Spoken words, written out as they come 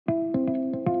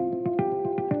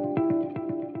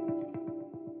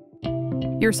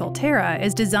Your Solterra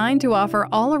is designed to offer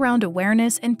all-around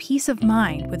awareness and peace of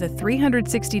mind with a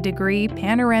 360-degree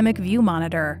Panoramic View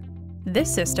Monitor.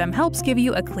 This system helps give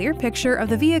you a clear picture of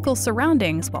the vehicle's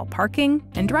surroundings while parking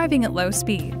and driving at low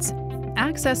speeds.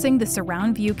 Accessing the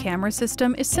surround view camera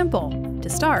system is simple. To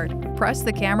start, press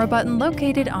the camera button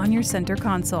located on your center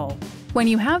console. When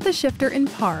you have the shifter in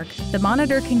park, the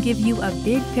monitor can give you a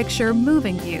big picture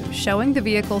moving view showing the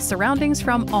vehicle's surroundings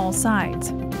from all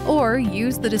sides. Or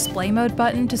use the display mode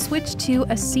button to switch to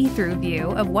a see-through view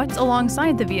of what's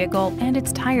alongside the vehicle and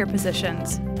its tire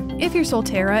positions. If your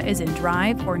Solterra is in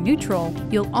drive or neutral,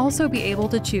 you'll also be able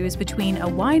to choose between a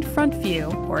wide front view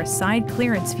or a side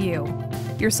clearance view.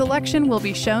 Your selection will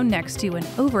be shown next to an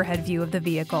overhead view of the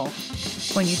vehicle.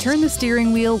 When you turn the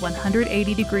steering wheel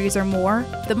 180 degrees or more,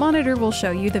 the monitor will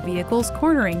show you the vehicle's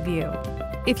cornering view.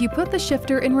 If you put the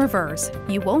shifter in reverse,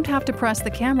 you won't have to press the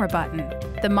camera button.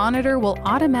 The monitor will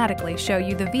automatically show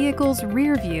you the vehicle's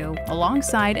rear view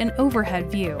alongside an overhead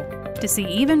view. To see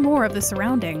even more of the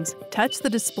surroundings, touch the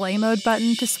display mode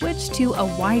button to switch to a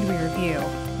wide rear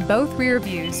view. Both rear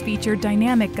views feature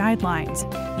dynamic guidelines.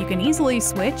 You can easily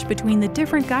switch between the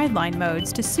different guideline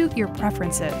modes to suit your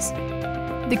preferences.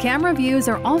 The camera views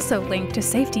are also linked to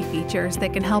safety features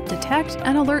that can help detect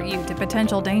and alert you to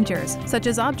potential dangers, such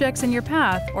as objects in your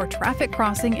path or traffic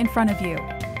crossing in front of you.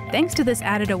 Thanks to this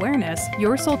added awareness,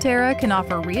 your Solterra can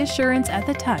offer reassurance at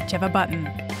the touch of a button.